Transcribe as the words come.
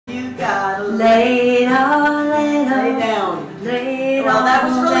gotta lay down. Well, that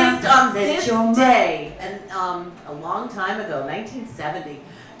was released on this day, and a long time ago, 1970.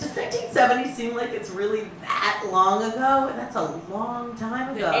 Does 1970 seem like it's really that long ago? That's a long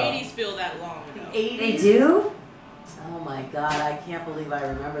time ago. The 80s feel that long ago. The 80s? They do? Oh my God, I can't believe I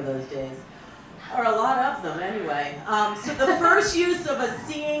remember those days. Or a lot of them, anyway. So the first use of a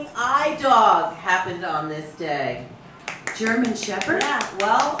seeing eye dog happened on this day. German Shepherd? Yeah,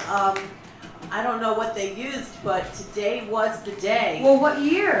 well, I don't know what they used, but today was the day. Well, what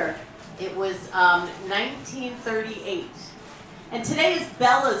year? It was 1938. And today is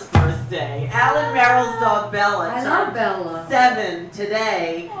Bella's birthday. Alan Merrill's dog Bella. I love Bella. 7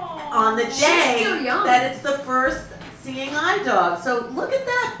 today. Aww. On the day that it's the first seeing eye dog. So look at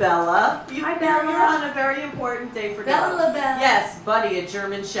that, Bella. Hi, Bella. You're on a very important day for dogs. Bella. Yes, Buddy, a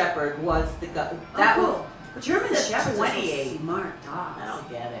German Shepherd, was the guy. That cool. German Shepherds 28. are smart dogs. I don't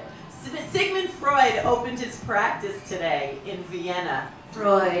get it. Sigmund Freud opened his practice today in Vienna.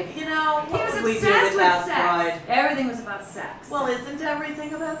 Freud. You know, he was what would we do obsessed without with sex. Freud? Everything was about sex. Well, isn't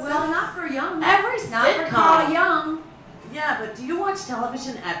everything about sex? Well, not for young. Not for Carl Young. Yeah, but do you watch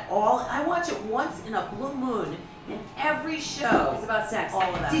television at all? I watch it once in a blue moon, and every show is about sex.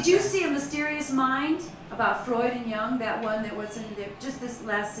 All about Did you sex. see A Mysterious Mind about Freud and Young? That one that was in just this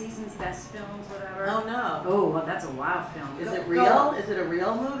last season's best films, whatever. Oh no. Oh, well, that's a wild film. Is it real? Is it a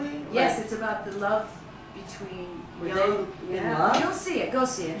real movie? Yes, it's about the love between Young. They in love? You'll see it. Go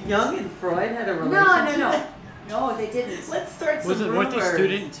see it. Young and Freud had a relationship. No. No, they didn't. Let's start some rumors. Weren't they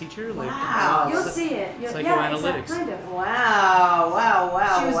student and teacher? Like, wow. You'll see it. Psychoanalytics. Yeah, kind of.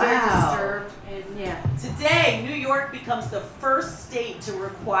 Wow. She was very disturbed. And yeah. Today, New York becomes the first state to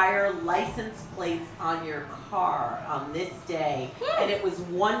require license plates on your car on this day. And it was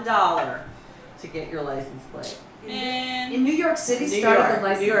 $1 to get your license plate. And in New York City started the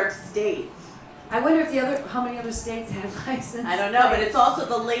license. New York State. I wonder if how many other states had license. I don't know, but it's also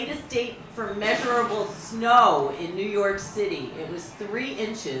the latest date for measurable snow in New York City. It was 3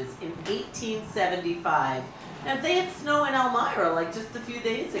 inches in 1875. Now, they had snow in Elmira like just a few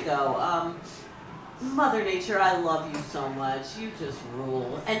days ago. Mother Nature, I love you so much. You just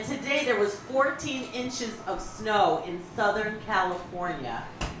rule. And today there was 14 inches of snow in Southern California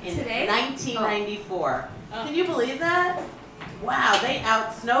in 1994. Oh. Can you believe that? Wow, they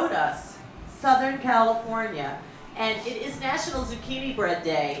outsnowed us. Southern California, and it is National Zucchini Bread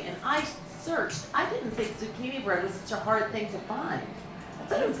Day, and I searched. I didn't think zucchini bread was such a hard thing to find. I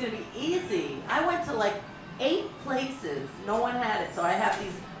thought it was going to be easy. I went to like 8 places. No one had it, so I have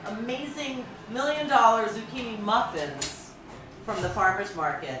these amazing $1 million zucchini muffins from the farmer's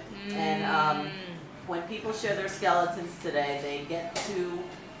market. And when people share their skeletons today, they get to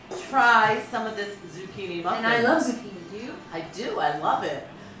try some of this zucchini muffin. And I love zucchini. Do you? I do. I love it.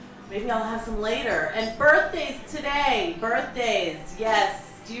 Maybe I'll have some later. And birthdays today. Birthdays, yes.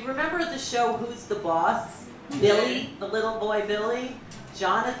 Do you remember the show Who's the Boss? Billy, the little boy Billy?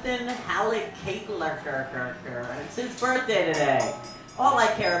 Jonathan Halleck Cakelerker. It's his birthday today. All I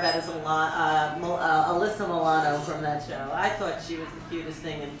care about is Alyssa Milano from that show. I thought she was the cutest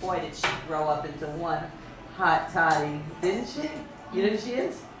thing, and boy, did she grow up into one hot toddy. Didn't she? You know who she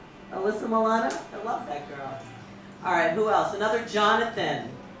is? Alyssa Milano? I love that girl. All right, who else? Another Jonathan.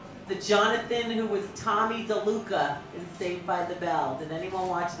 The Jonathan who was Tommy DeLuca in Saved by the Bell. Did anyone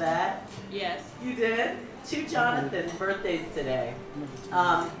watch that? Yes. You did? 2 Jonathan birthdays today.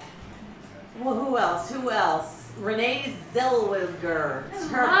 Well, who else? Renee Zellweger. It's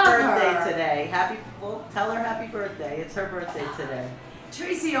her birthday today. Tell her happy birthday. It's her birthday today.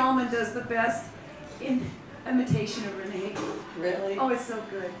 Tracy Ullman does the best imitation of Renee. Really? Oh, it's so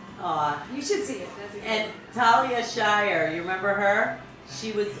good. Aw. You should see it. And Talia Shire. You remember her?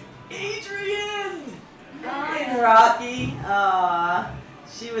 She was Adrian in Rocky.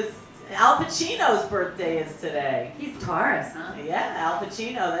 She was. Al Pacino's birthday is today. He's Taurus, huh? Yeah, Al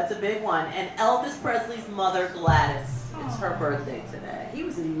Pacino. That's a big one. And Elvis Presley's mother, Gladys. It's her birthday today. He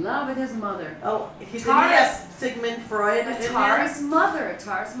was in love with his mother. Oh, did he have Sigmund Freud? A Taurus mother. A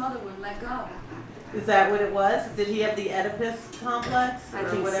Taurus mother wouldn't let go. Is that what it was? Did he have the Oedipus complex? I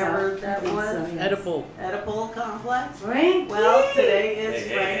think whatever so. that was? So, yes. Oedipal complex? Frank. Well, today is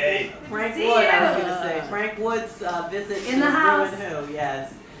Frank Wood, I was going to say. Frank Wood's visit in the house. rew-who-nyc-ottos,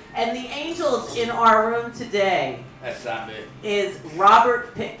 yes. And the angels in our room today That's not me. is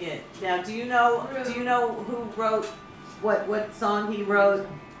Robert Pickett. Now, do you know who wrote what song he wrote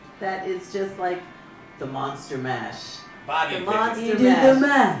that is just like the Monster Mash? Bobby The Pickett. Monster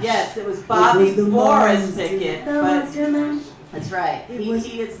Mash. Yes, it was Bobby Boris Pickett. But that's right.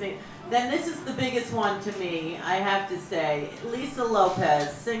 He is Then this is the biggest one to me, I have to say. Lisa Lopez,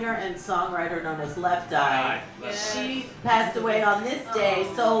 singer and songwriter known as Left Eye. She passed away on this day.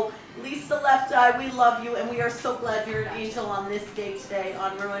 So Lisa Left Eye, we love you, and we are so glad you're an angel on this day today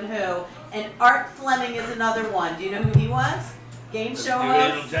on rew-who. And Art Fleming is another one. Do you know who he was? Game show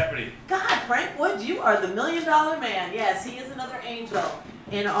host. Jeopardy. God, Frank Wood, you are the $1 million man. Yes, he is another angel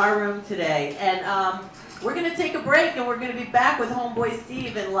in our room today. And we're going to take a break, and we're going to be back with Homeboy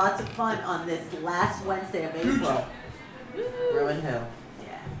Steve and lots of fun on this last Wednesday of April. rew-who.